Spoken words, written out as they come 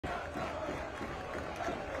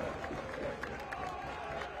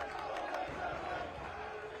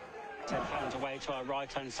Gateshead fans away to our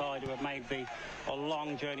right-hand side who have made a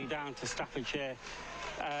long journey down to Staffordshire.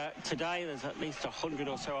 Today there's at least 100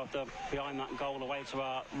 or so of them behind that goal away to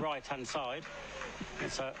our right-hand side.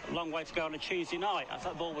 It's a long way to go on a Tuesday night as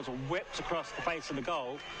that ball was whipped across the face of the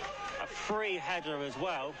goal. A free header as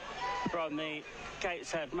well from the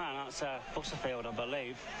Gateshead man. That's Butterfield, I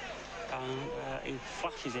believe. He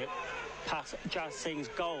flashes it past Jazz Singh's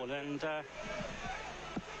goal and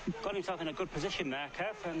got himself in a good position there,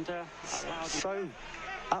 Kev, and so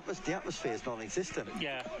the atmosphere is non-existent.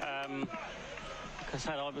 Yeah, like I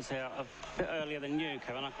said, obviously a bit earlier than you,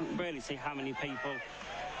 Kev, and I couldn't really see how many people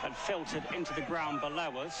had filtered into the ground below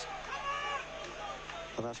us.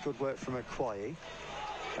 Well, that's good work from Akwayi.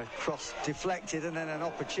 A cross deflected and then an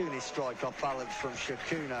opportunity strike off balance from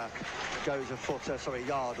Shakuna goes a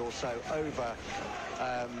yard or so over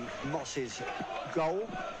Moss's goal,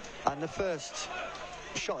 and the first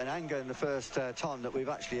shot in anger in the first time that we've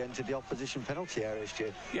actually entered the opposition penalty area,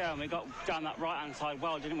 Stu. Yeah, and we got down that right-hand side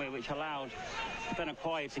well, didn't we, which allowed Ben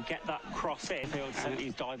Akwayi to get that cross in. Field sent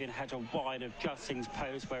his diving header wide of Jazz Singh's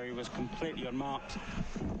post where he was completely unmarked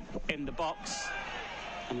in the box.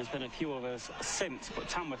 And there's been a few of us since, but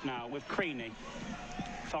Tamworth now with Creaney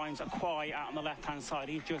finds Akwayi out on the left-hand side.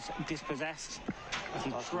 He's just dispossessed as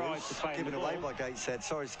he tries to play given the away ball. by Gateshead.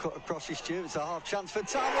 Sorry to cut across his Stu. It's a half chance for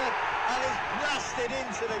Tamworth, and it's blasted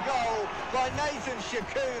into the goal by Nathan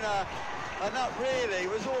Shakuna. And that really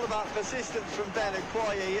was all about persistence from Ben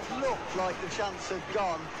Akwayi. It looked like the chance had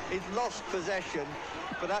gone. He'd lost possession,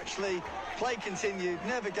 but actually play continued,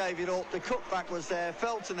 never gave it up. The cutback was there,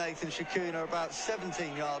 fell to Nathan Shakuna about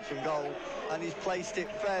 17 yards from goal, and he's placed it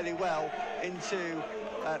fairly well into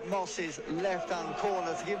Moss's left-hand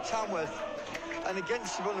corner to give Tamworth an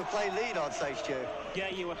against the run of play lead, I'd say, Stu. Yeah,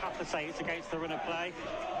 you would have to say it's against the run of play.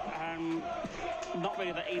 Not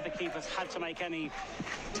really that either keepers had to make any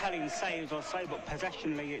telling saves or so, but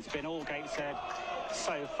possessionally it's been all Gateshead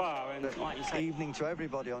so far. And like you say, evening to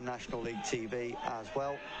everybody on National League TV as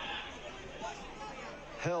well.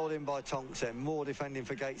 Hurled in by Tonks then, more defending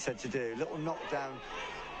for Gateshead to do. Little knockdown,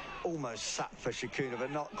 almost sat for Shakuna,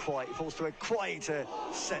 but not quite. He falls to Akwayi to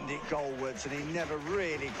send it goalwards, and he never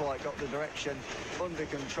really quite got the direction under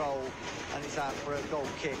control, and it's out for a goal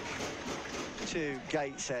kick to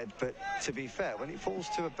Gateshead. But to be fair, when it falls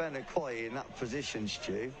to a Ben Akwayi in that position,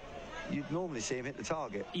 Stu, you'd normally see him hit the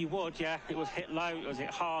target. You would, yeah. It was hit low, it was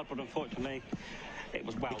hit hard, but unfortunately it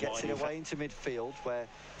was well wide. He gets it away into midfield where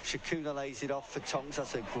Shakuna lays it off for Tonks.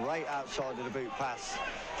 That's a great outside of the boot pass.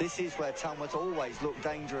 This is where Tamworth always look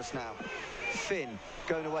dangerous now. Finn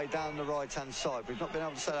going away down the right-hand side. We've not been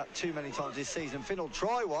able to say that too many times this season. Finn will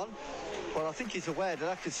try one, but I think he's aware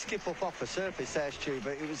that could skip up off the surface there, Stu,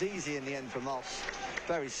 but it was easy in the end for Moss.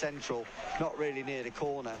 Very central, not really near the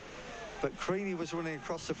corner. But Creaney was running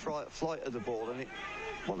across the flight of the ball, and it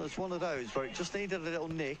was one of those where it just needed a little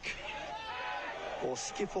nick or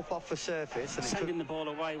skip up off the surface. And sending the ball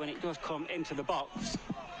away when it does come into the box.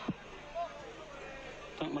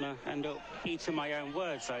 Don't want to end up eating my own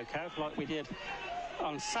words, though, Kev, like we did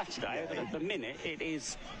on Saturday. But at the minute, it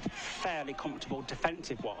is fairly comfortable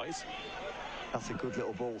defensive-wise. That's a good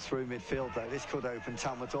little ball through midfield, though. This could open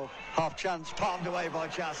Tamworth up. Half chance, palmed away by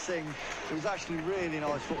Jazz Singh. It was actually really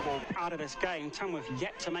nice football. Out of this game, Tamworth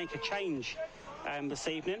yet to make a change this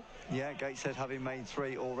evening. Yeah, Gateshead having made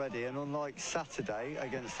 3 already, and unlike Saturday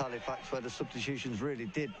against Halifax, where the substitutions really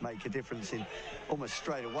did make a difference in almost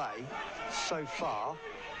straight away, so far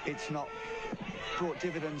it's not brought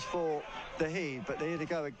dividends for the Heed, but they're here to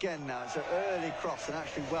go again now. It's an early cross and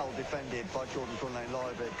actually well defended by Jordan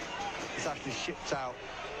Cunlane-Liver. It's actually shipped out.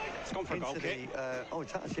 It's gone for a goal kick. Oh,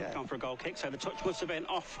 it has, yeah. It's gone for a goal kick, so the touch must have been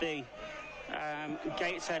off the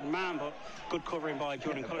Gateshead man, but good covering by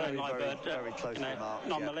Jordan Cunlane-Liver. Very close to the mark.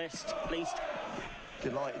 Nonetheless, at least.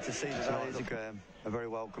 Delighted to see that is a very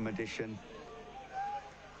welcome addition.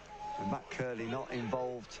 And Matt Curley not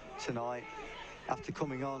involved tonight after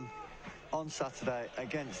coming on Saturday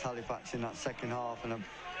against Halifax in that second half, and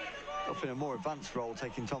up in a more advanced role,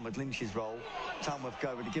 taking Tom Lynch's role. Tamworth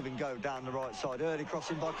go with a give and go down the right side. Early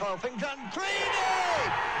crossing by Kyle Fink. Dan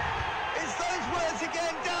Creaney! It's those words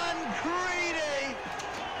again, Dan Creaney!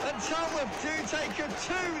 And Tamworth do take a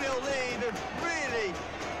 2-0 lead. A really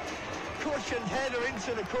cushioned header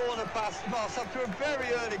into the corner past Moss after a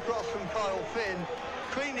very early cross from Kyle Finn.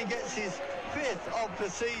 Creaney gets his 5th of the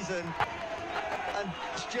season. And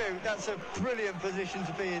Stu, that's a brilliant position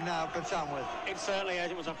to be in now for Tamworth. It certainly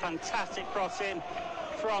is. It was a fantastic cross in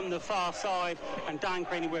from the far side, and Dan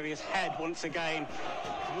Creaney with his head once again.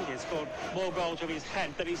 I think he's scored more goals with his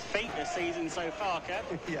head than his feet this season so far, Kev.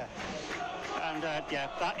 Yeah. And yeah,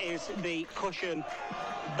 that is the cushion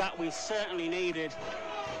that we certainly needed.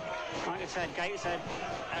 Like I said, Gateshead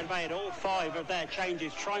had made all 5 of their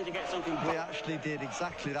changes, trying to get something back. We actually did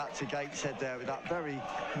exactly that to Gateshead there, with that very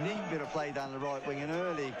neat bit of play down the right wing, an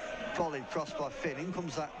early volley crossed by Finn. In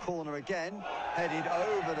comes that corner again, headed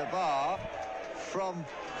over the bar from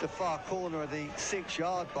the far corner of the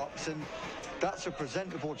 6-yard box, and that's a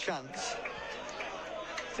presentable chance,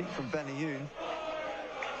 I think, from Benayoun.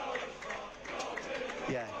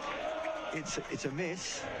 Yeah, it's a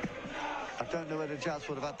miss. I don't know whether Jazz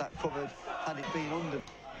would have had that covered had it been under.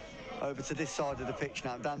 Over to this side of the pitch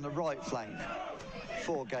now, down the right flank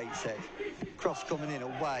for Gateshead. Cross coming in,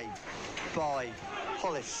 away by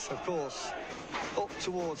Hollis, of course, up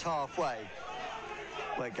towards halfway,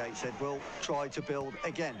 where Gateshead will try to build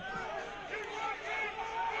again.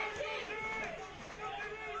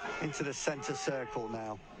 Into the centre circle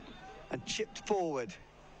now, and chipped forward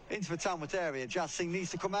into the Tamworth area. Jazz Singh needs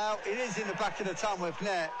to come out. It is in the back of the Tamworth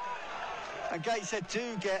net, and Gateshead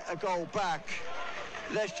do get a goal back.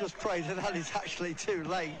 Let's just pray that that is actually too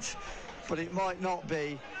late, but it might not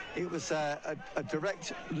be. It was a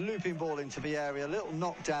direct looping ball into the area, a little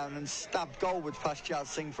knockdown, and stabbed goalwards past Jazz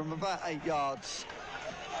Singh from about 8 yards.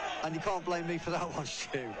 And you can't blame me for that one,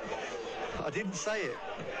 Stu. I didn't say it.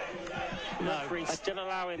 No, he's still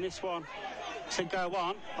allowing this one to go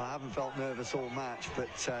on. I haven't felt nervous all match, but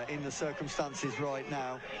in the circumstances right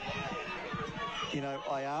now, you know,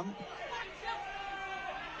 I am.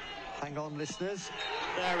 Hang on, listeners.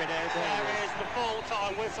 There it is. There is the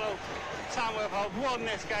full-time whistle. Tamworth have won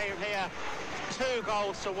this game here. 2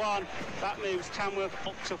 goals to 1. That moves Tamworth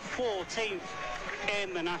up to 14th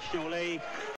in the National League.